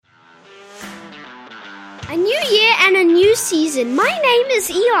A new year and a new season. My name is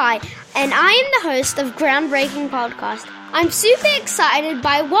Eli, and I am the host of Groundbreaking Podcast. I'm super excited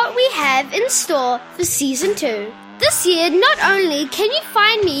by what we have in store for Season 2. This year, not only can you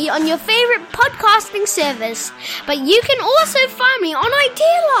find me on your favorite podcasting service, but you can also find me on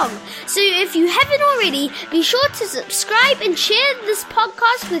Idealong. So if you haven't already, be sure to subscribe and share this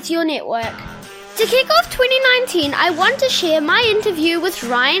podcast with your network. To kick off 2019, I want to share my interview with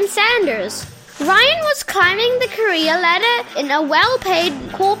Ryan Sanders. Ryan was climbing the career ladder in a well-paid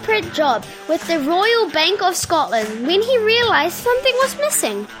corporate job with the Royal Bank of Scotland when he realised something was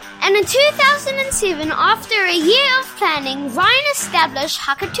missing. And in 2007, after a year of planning, Ryan established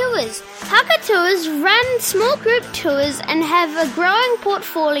Haka Tours. Haka Tours run small group tours and have a growing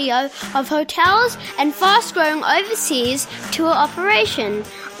portfolio of hotels and fast-growing overseas tour operation,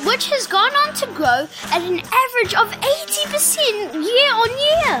 which has gone on to grow at an average of 80% year on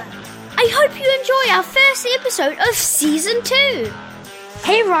year. I hope you enjoy our first episode of Season 2.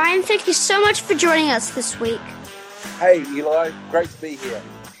 Hey Ryan, thank you so much for joining us this week. Hey Eli, great to be here.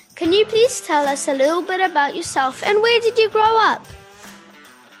 Can you please tell us a little bit about yourself and where did you grow up?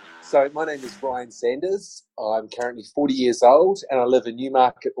 So my name is Ryan Sanders. I'm currently 40 years old and I live in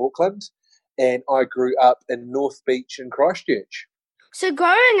Newmarket, Auckland, and I grew up in North Beach in Christchurch. So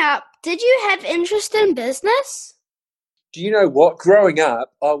growing up, did you have interest in business? Do you know what? Growing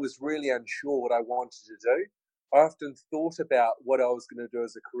up, I was really unsure what I wanted to do. I often thought about what I was going to do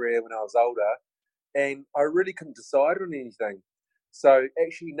as a career when I was older, and I really couldn't decide on anything. So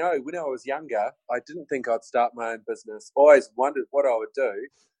actually, no, when I was younger, I didn't think I'd start my own business. I always wondered what I would do,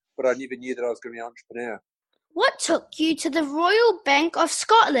 but I never knew that I was going to be an entrepreneur. What took you to the Royal Bank of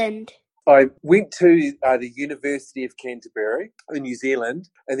Scotland? I went to the University of Canterbury in New Zealand,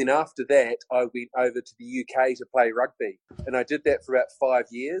 and then after that, I went over to the UK to play rugby. And I did that for about 5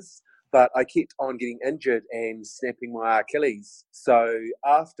 years, but I kept on getting injured and snapping my Achilles. So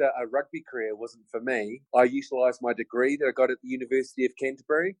after a rugby career wasn't for me, I utilised my degree that I got at the University of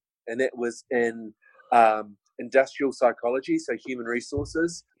Canterbury, and that was in industrial psychology, so human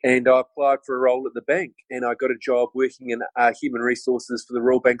resources, and I applied for a role at the bank, and I got a job working in human resources for the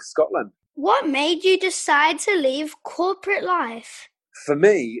Royal Bank of Scotland. What made you decide to leave corporate life? For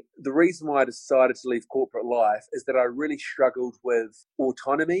me, the reason why I decided to leave corporate life is that I really struggled with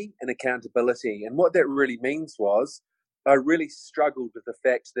autonomy and accountability, and what that really means was I really struggled with the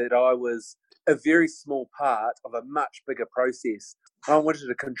fact that I was a very small part of a much bigger process. I wanted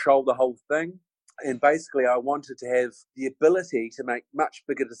to control the whole thing. And basically, I wanted to have the ability to make much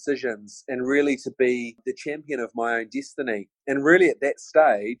bigger decisions and really to be the champion of my own destiny. And really at that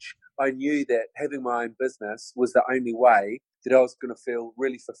stage, I knew that having my own business was the only way that I was going to feel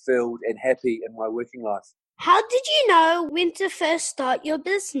really fulfilled and happy in my working life. How did you know when to first start your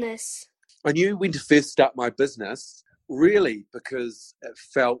business? I knew when to first start my business really because it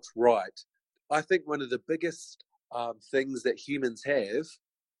felt right. I think one of the biggest things that humans have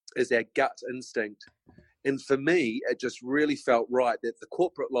is our gut instinct. And for me, it just really felt right that the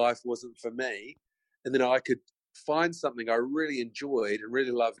corporate life wasn't for me, and then I could find something I really enjoyed and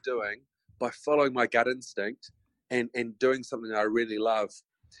really loved doing by following my gut instinct and doing something I really love.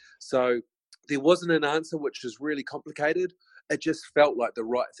 So there wasn't an answer which was really complicated. It just felt like the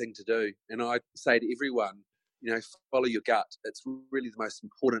right thing to do. And I say to everyone, follow your gut. It's really the most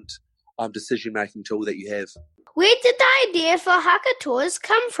important decision-making tool that you have. Where did the idea for Haka Tours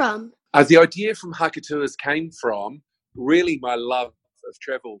come from? The idea from Haka Tours came from really my love of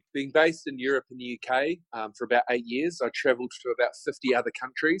travel. Being based in Europe and the UK for about 8 years, I travelled to about 50 other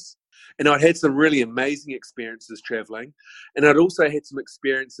countries, and I'd had some really amazing experiences travelling, and I'd also had some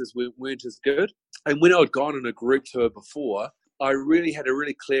experiences that weren't as good. And when I'd gone on a group tour before, I really had a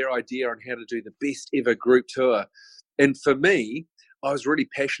really clear idea on how to do the best ever group tour. And for me, I was really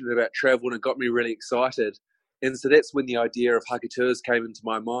passionate about travel and it got me really excited. And so that's when the idea of Haka Tours came into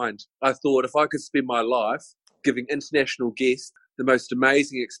my mind. I thought if I could spend my life giving international guests the most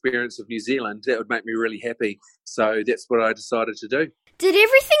amazing experience of New Zealand, that would make me really happy. So that's what I decided to do. Did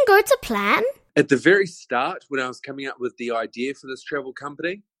everything go to plan? At the very start, when I was coming up with the idea for this travel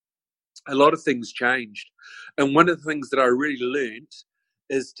company, a lot of things changed. And one of the things that I really learned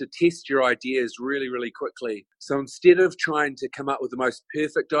is to test your ideas really, really quickly. So instead of trying to come up with the most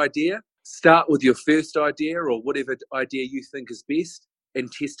perfect idea, start with your first idea or whatever idea you think is best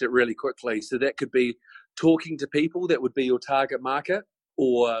and test it really quickly. So that could be talking to people that would be your target market,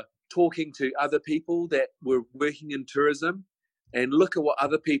 or talking to other people that were working in tourism and look at what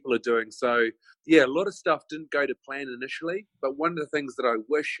other people are doing. So yeah, a lot of stuff didn't go to plan initially, but one of the things that I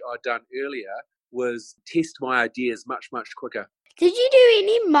wish I'd done earlier was test my ideas much, much quicker. Did you do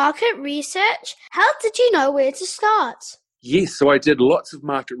any market research How did you know where to start? Yes, so I did lots of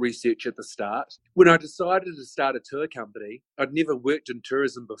market research at the start. When I decided to start a tour company, I'd never worked in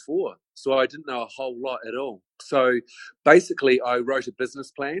tourism before, so I didn't know a whole lot at all. So basically, I wrote a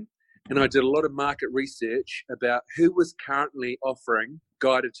business plan and I did a lot of market research about who was currently offering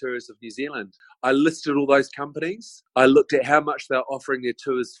guided tours of New Zealand. I listed all those companies. I looked at how much they're offering their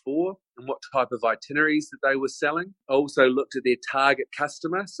tours for and what type of itineraries that they were selling. I also looked at their target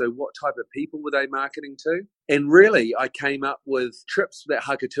customer, so what type of people were they marketing to? And really, I came up with trips that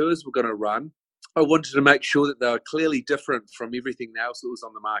Haka Tours were going to run. I wanted to make sure that they were clearly different from everything else that was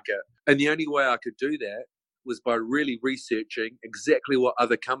on the market. And the only way I could do that was by really researching exactly what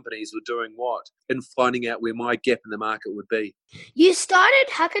other companies were doing what and finding out where my gap in the market would be. You started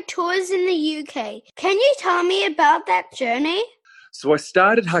Haka Tours in the UK. Can you tell me about that journey? So I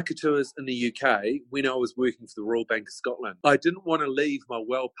started Haka Tours in the UK when I was working for the Royal Bank of Scotland. I didn't want to leave my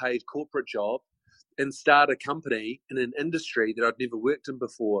well-paid corporate job and start a company in an industry that I'd never worked in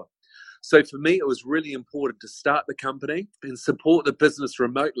before. So for me, it was really important to start the company and support the business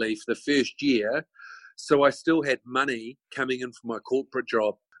remotely for the first year, so I still had money coming in from my corporate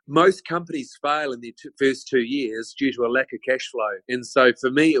job. Most companies fail in their first 2 years due to a lack of cash flow. And so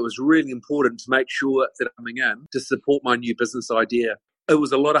for me, it was really important to make sure that I'm coming in to support my new business idea. It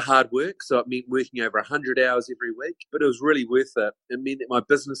was a lot of hard work, so it meant working over 100 hours every week, but it was really worth it. It meant that my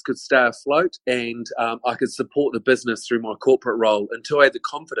business could stay afloat and I could support the business through my corporate role until I had the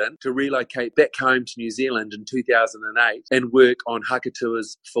confidence to relocate back home to New Zealand in 2008 and work on Haka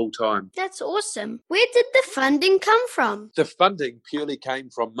Tours full time. That's awesome. Where did the funding come from? The funding purely came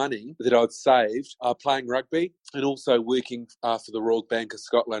from money that I'd saved playing rugby and also working for the Royal Bank of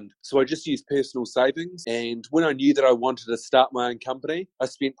Scotland. So I just used personal savings, and when I knew that I wanted to start my own company, I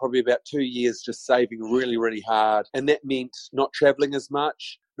spent probably about 2 years just saving really, really hard. And that meant not traveling as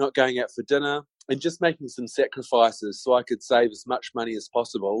much, not going out for dinner, and just making some sacrifices so I could save as much money as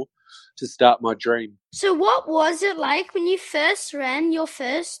possible to start my dream. So what was it like when you first ran your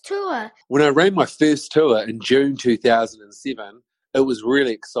first tour? When I ran my first tour in June 2007, it was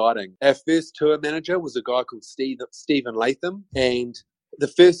really exciting. Our first tour manager was a guy called Stephen Latham, and the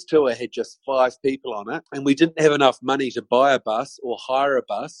first tour had just 5 people on it, and we didn't have enough money to buy a bus or hire a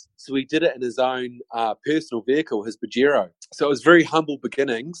bus, so we did it in his own personal vehicle, his Pajero. So it was very humble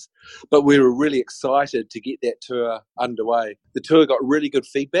beginnings, but we were really excited to get that tour underway. The tour got really good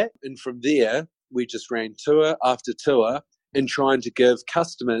feedback, and from there, we just ran tour after tour and trying to give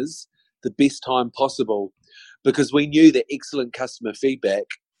customers the best time possible, because we knew that excellent customer feedback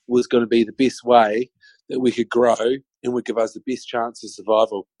was going to be the best way that we could grow and would give us the best chance of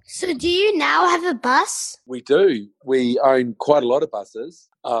survival. So do you now have a bus? We do. We own quite a lot of buses.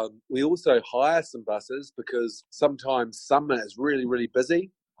 We also hire some buses because sometimes summer is really, really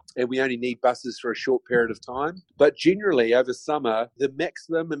busy and we only need buses for a short period of time. But generally, over summer, the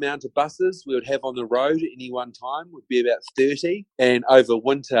maximum amount of buses we would have on the road at any one time would be about 30, and over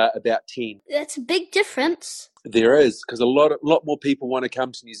winter, about 10. That's a big difference. There is, because a lot more people want to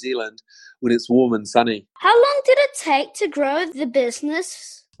come to New Zealand when it's warm and sunny. How long did it take to grow the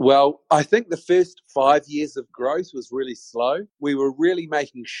business? Well, I think the first 5 years of growth was really slow. We were really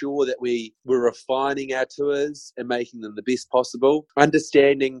making sure that we were refining our tours and making them the best possible,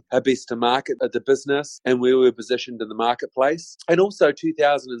 understanding how best to market the business and where we were positioned in the marketplace. And also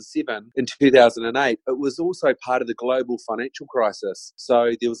 2007 and 2008, it was also part of the global financial crisis.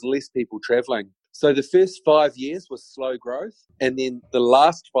 So there was less people travelling. So the first 5 years was slow growth, and then the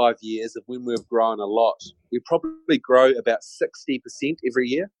last 5 years of when we've grown a lot. We probably grow about 60% every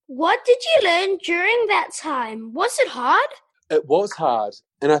year. What did you learn during that time? Was it hard? It was hard,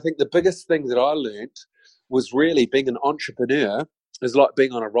 and I think the biggest thing that I learned was really being an entrepreneur is like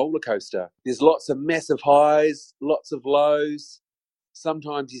being on a roller coaster. There's lots of massive highs, lots of lows.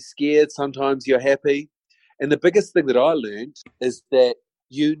 Sometimes you're scared, sometimes you're happy. And the biggest thing that I learned is that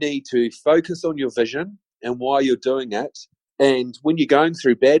you need to focus on your vision and why you're doing it. And when you're going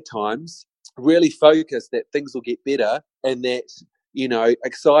through bad times, really focus that things will get better and that,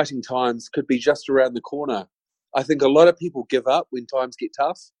 exciting times could be just around the corner. I think a lot of people give up when times get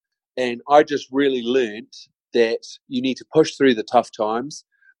tough. And I just really learned that you need to push through the tough times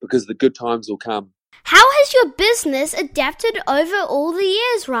because the good times will come. How has your business adapted over all the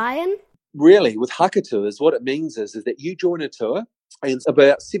years, Ryan? Really, with Haka Tours, what it means is that you join a tour, and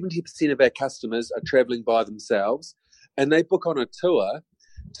about 70% of our customers are travelling by themselves, and they book on a tour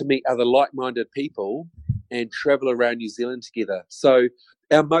to meet other like-minded people and travel around New Zealand together. So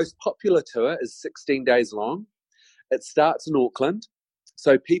our most popular tour is 16 days long. It starts in Auckland.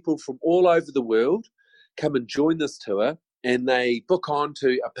 So people from all over the world come and join this tour, and they book on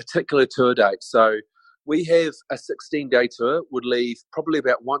to a particular tour date. So we have a 16-day tour, would leave probably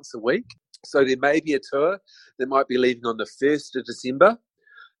about once a week. So there may be a tour that might be leaving on the 1st of December.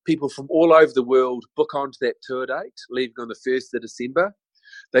 People from all over the world book onto that tour date, leaving on the 1st of December.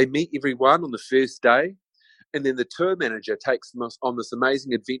 They meet everyone on the first day, and then the tour manager takes them on this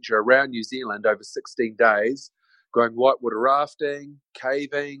amazing adventure around New Zealand over 16 days, going whitewater rafting,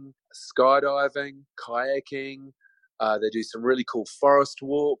 caving, skydiving, kayaking. They do some really cool forest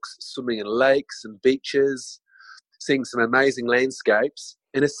walks, swimming in lakes and beaches, seeing some amazing landscapes.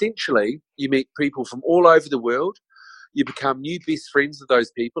 And essentially, you meet people from all over the world. You become new best friends with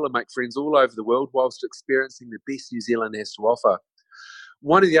those people and make friends all over the world whilst experiencing the best New Zealand has to offer.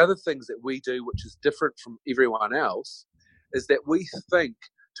 One of the other things that we do, which is different from everyone else, is that we think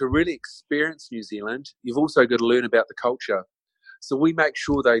to really experience New Zealand, you've also got to learn about the culture. So we make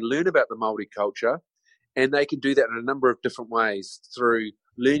sure they learn about the Māori culture, and they can do that in a number of different ways, through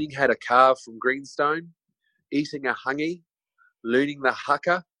learning how to carve from greenstone, eating a hangi, learning the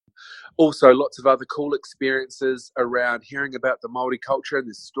haka. Also, lots of other cool experiences around hearing about the Māori culture and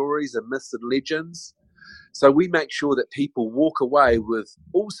their stories and myths and legends. So we make sure that people walk away with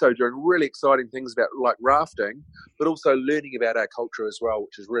also doing really exciting things about like rafting, but also learning about our culture as well,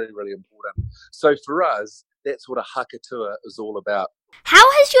 which is really, really important. So for us, that's what a haka tour is all about. How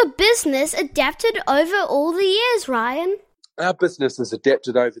has your business adapted over all the years, Ryan? Our business has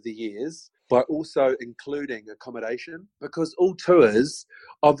adapted over the years by also including accommodation, because all tours,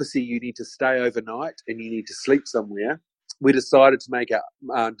 obviously you need to stay overnight and you need to sleep somewhere. We decided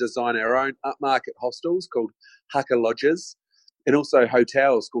to design our own upmarket hostels called Haka Lodges, and also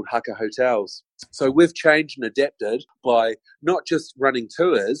hotels called Haka Hotels. So we've changed and adapted by not just running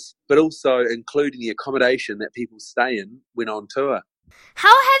tours, but also including the accommodation that people stay in when on tour. How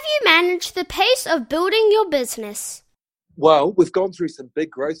have you managed the pace of building your business? Well, we've gone through some big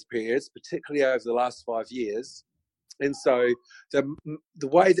growth periods, particularly over the last 5 years. And so the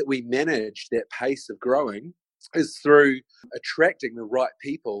way that we manage that pace of growing is through attracting the right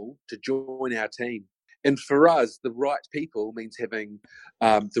people to join our team. And for us, the right people means having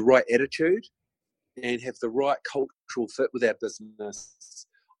the right attitude and have the right cultural fit with our business.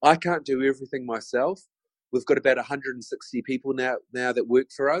 I can't do everything myself. We've got about 160 people now that work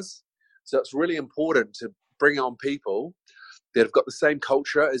for us. So it's really important to bring on people that have got the same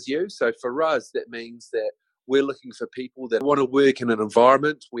culture as you. So for us, that means that we're looking for people that want to work in an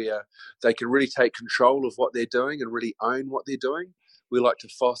environment where they can really take control of what they're doing and really own what they're doing. We like to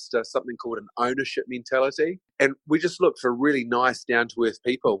foster something called an ownership mentality. And we just look for really nice, down-to-earth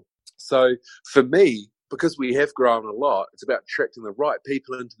people. So for me, because we have grown a lot, it's about attracting the right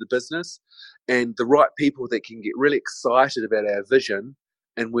people into the business and the right people that can get really excited about our vision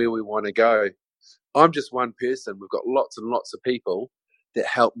and where we want to go. I'm just one person. We've got lots and lots of people that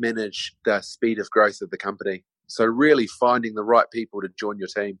help manage the speed of growth of the company. So really finding the right people to join your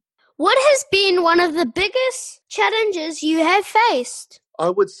team. What has been one of the biggest challenges you have faced? I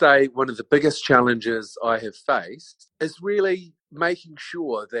would say one of the biggest challenges I have faced is really making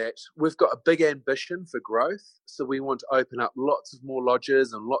sure that we've got a big ambition for growth. So we want to open up lots of more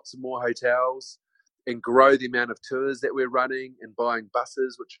lodges and lots of more hotels and grow the amount of tours that we're running and buying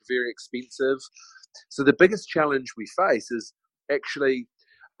buses, which are very expensive. So the biggest challenge we face is actually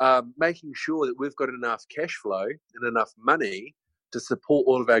making sure that we've got enough cash flow and enough money to support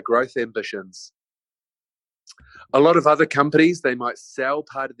all of our growth ambitions. A lot of other companies, they might sell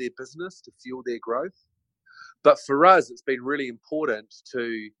part of their business to fuel their growth. But for us, it's been really important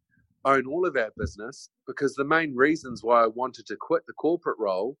to own all of our business, because the main reasons why I wanted to quit the corporate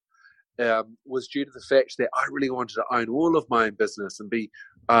role was due to the fact that I really wanted to own all of my own business and be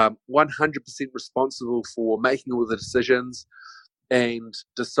 100% responsible for making all the decisions and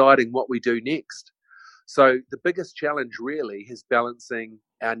deciding what we do next. So the biggest challenge really is balancing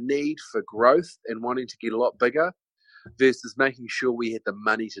our need for growth and wanting to get a lot bigger versus making sure we had the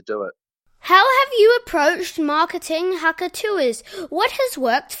money to do it. How have you approached marketing Haka Tours? What has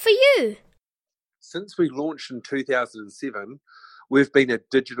worked for you? Since we launched in 2007, we've been a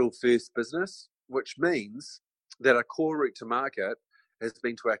digital-first business, which means that our core route to market has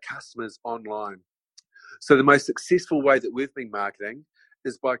been to our customers online. So the most successful way that we've been marketing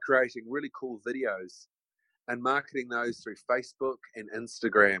is by creating really cool videos and marketing those through Facebook and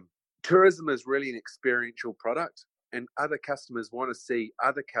Instagram. Tourism is really an experiential product, and other customers want to see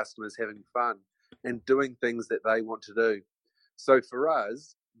other customers having fun and doing things that they want to do. So for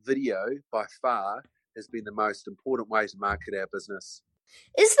us, video by far has been the most important way to market our business.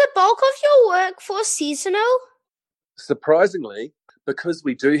 Is the bulk of your workforce seasonal? Surprisingly, because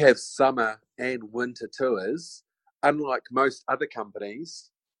we do have summer and winter tours, unlike most other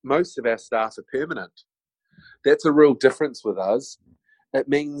companies, most of our staff are permanent. That's a real difference with us. It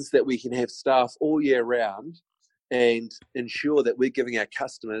means that we can have staff all year round and ensure that we're giving our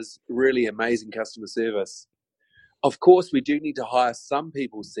customers really amazing customer service. Of course, we do need to hire some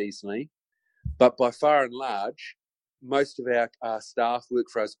people seasonally, but by far and large, most of our staff work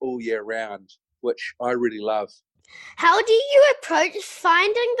for us all year round, which I really love. How do you approach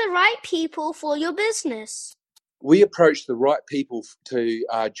finding the right people for your business? We approach the right people to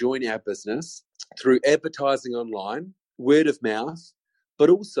join our business through advertising online, word of mouth, but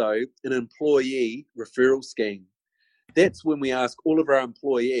also an employee referral scheme. That's when we ask all of our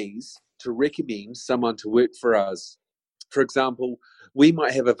employees to recommend someone to work for us. For example, we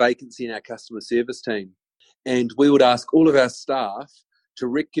might have a vacancy in our customer service team, and we would ask all of our staff to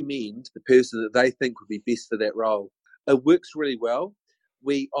recommend the person that they think would be best for that role. It works really well.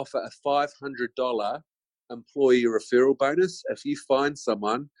 We offer a $500 employee referral bonus if you find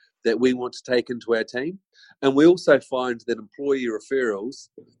someone that we want to take into our team. And we also find that employee referrals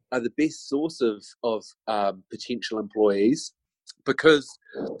are the best source of potential employees because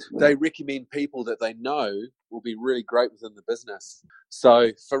they recommend people that they know will be really great within the business. So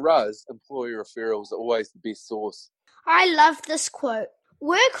for us, employee referrals are always the best source. I love this quote.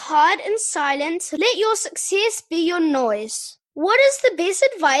 Work hard in silence. Let your success be your noise. What is the best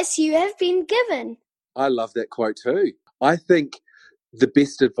advice you have been given? I love that quote too. I think the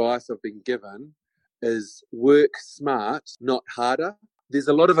best advice I've been given is work smart, not harder. There's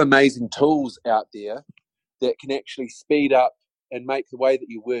a lot of amazing tools out there that can actually speed up and make the way that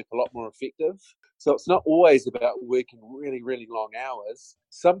you work a lot more effective. So it's not always about working really, really long hours.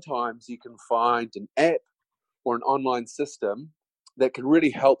 Sometimes you can find an app or an online system that can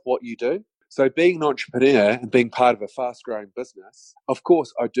really help what you do. So being an entrepreneur and being part of a fast-growing business, of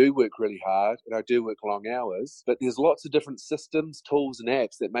course, I do work really hard and I do work long hours, but there's lots of different systems, tools and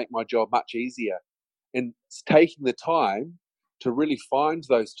apps that make my job much easier. And it's taking the time to really find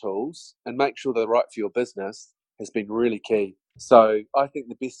those tools and make sure they're right for your business has been really key. So I think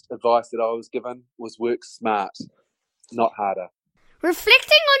the best advice that I was given was work smart, not harder.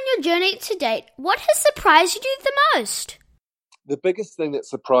 Reflecting on your journey to date, what has surprised you the most? The biggest thing that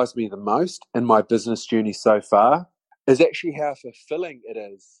surprised me the most in my business journey so far is actually how fulfilling it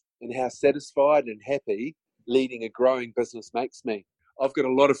is and how satisfied and happy leading a growing business makes me. I've got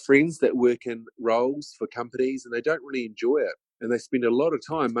a lot of friends that work in roles for companies and they don't really enjoy it. And they spend a lot of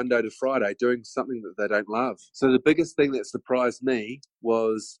time Monday to Friday doing something that they don't love. So the biggest thing that surprised me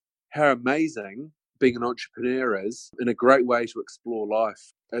was how amazing being an entrepreneur is and a great way to explore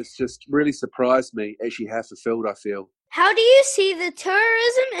life. It's just really surprised me actually how fulfilled I feel. How do you see the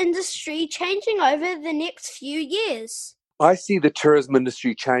tourism industry changing over the next few years? I see the tourism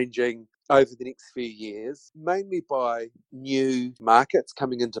industry changing over the next few years, mainly by new markets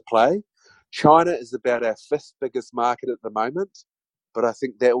coming into play. China is about our fifth biggest market at the moment, but I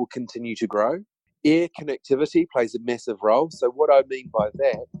think that will continue to grow. Air connectivity plays a massive role. So what I mean by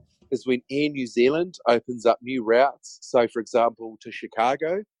that is when Air New Zealand opens up new routes, so for example to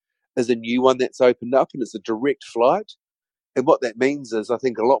Chicago is a new one that's opened up and it's a direct flight. And what that means is I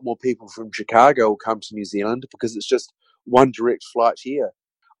think a lot more people from Chicago will come to New Zealand because it's just one direct flight here.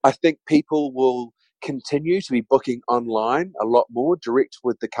 I think people will continue to be booking online a lot more direct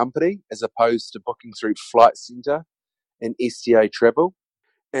with the company as opposed to booking through Flight Centre and STA Travel.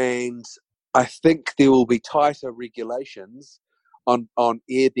 And I think there will be tighter regulations on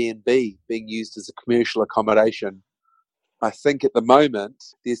Airbnb being used as a commercial accommodation. I think at the moment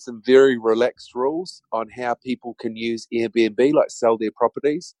there's some very relaxed rules on how people can use Airbnb, like sell their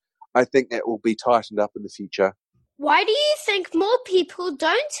properties. I think that will be tightened up in the future. Why do you think more people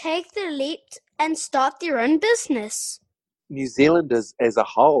don't take the leap and start their own business? New Zealand is, as a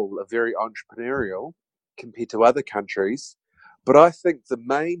whole, are very entrepreneurial compared to other countries. But I think the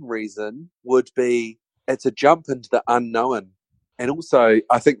main reason would be it's a jump into the unknown. And also,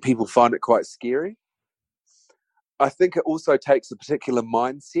 I think people find it quite scary. I think it also takes a particular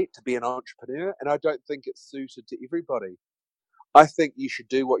mindset to be an entrepreneur, and I don't think it's suited to everybody. I think you should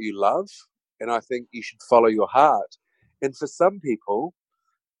do what you love, and I think you should follow your heart. And for some people,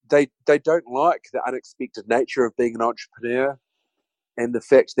 they don't like the unexpected nature of being an entrepreneur and the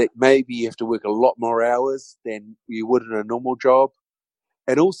fact that maybe you have to work a lot more hours than you would in a normal job.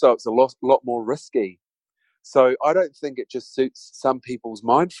 And also, it's a lot more risky. So I don't think it just suits some people's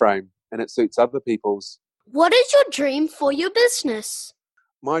mind frame, and it suits other people's. What is your dream for your business?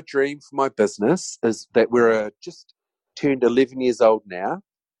 My dream for my business is that we're just turned 11 years old now,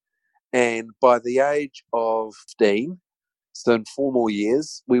 and by the age of 15, so in 4 more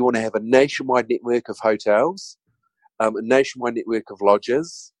years, we want to have a nationwide network of hotels, a nationwide network of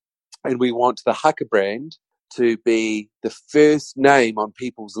lodges, and we want the Haka brand to be the first name on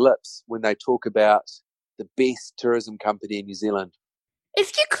people's lips when they talk about the best tourism company in New Zealand.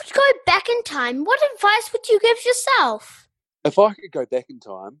 If you could go back in time, what advice would you give yourself? If I could go back in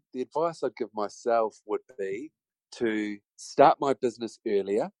time, the advice I'd give myself would be to start my business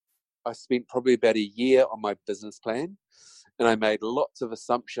earlier. I spent probably about a year on my business plan, and I made lots of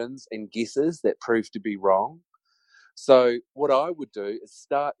assumptions and guesses that proved to be wrong. So what I would do is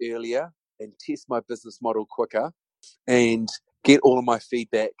start earlier and test my business model quicker and get all of my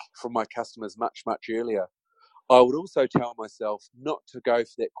feedback from my customers much, much earlier. I would also tell myself not to go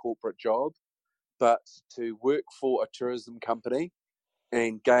for that corporate job, but to work for a tourism company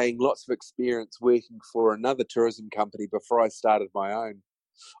and gain lots of experience working for another tourism company before I started my own.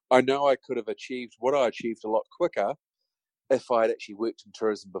 I know I could have achieved what I achieved a lot quicker if I had actually worked in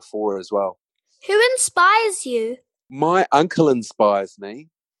tourism before as well. Who inspires you? My uncle inspires me.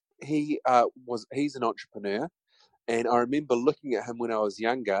 He's an entrepreneur, and I remember looking at him when I was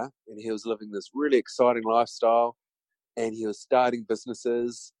younger, and he was living this really exciting lifestyle, and he was starting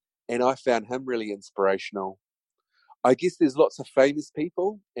businesses, and I found him really inspirational. I guess there's lots of famous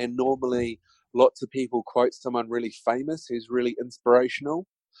people, and normally lots of people quote someone really famous who's really inspirational.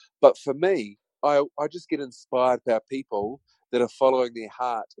 But for me, I just get inspired by people that are following their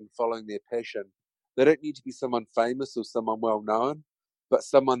heart and following their passion. They don't need to be someone famous or someone well known, but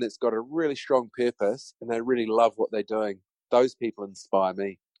someone that's got a really strong purpose and they really love what they're doing. Those people inspire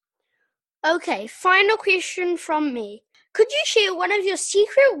me. Okay, final question from me. Could you share one of your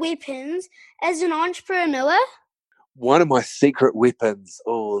secret weapons as an entrepreneur? One of my secret weapons.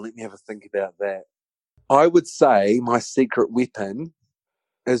 Oh, let me have a think about that. I would say my secret weapon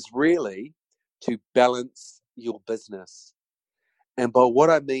is really to balance your business. And by what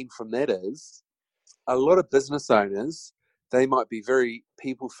I mean from that is, a lot of business owners, they might be very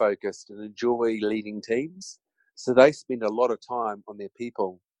people focused and enjoy leading teams. So they spend a lot of time on their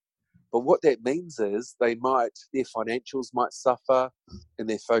people. But what that means is their financials might suffer and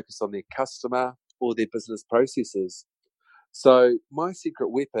their focus on their customer or their business processes. So my secret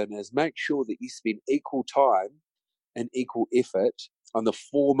weapon is make sure that you spend equal time and equal effort on the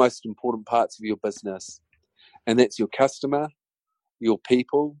four most important parts of your business. And that's your customer, your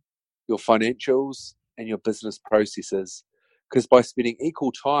people, your financials, and your business processes. Because by spending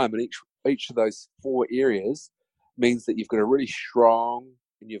equal time in each of those four areas means that you've got a really strong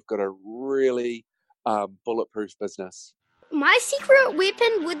and you've got a really bulletproof business. My secret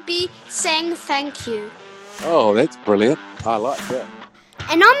weapon would be saying thank you. Oh, that's brilliant. I like that.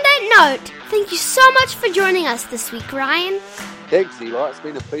 And on that note, thank you so much for joining us this week, Ryan. Thanks, Eli. It's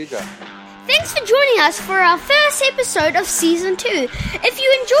been a pleasure. Thanks for joining us for our first episode of Season 2. If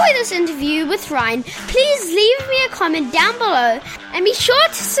you enjoy this interview with Ryan, please leave me a comment down below and be sure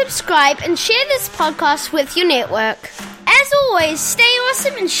to subscribe and share this podcast with your network. As always, stay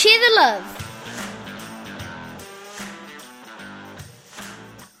awesome and share the love.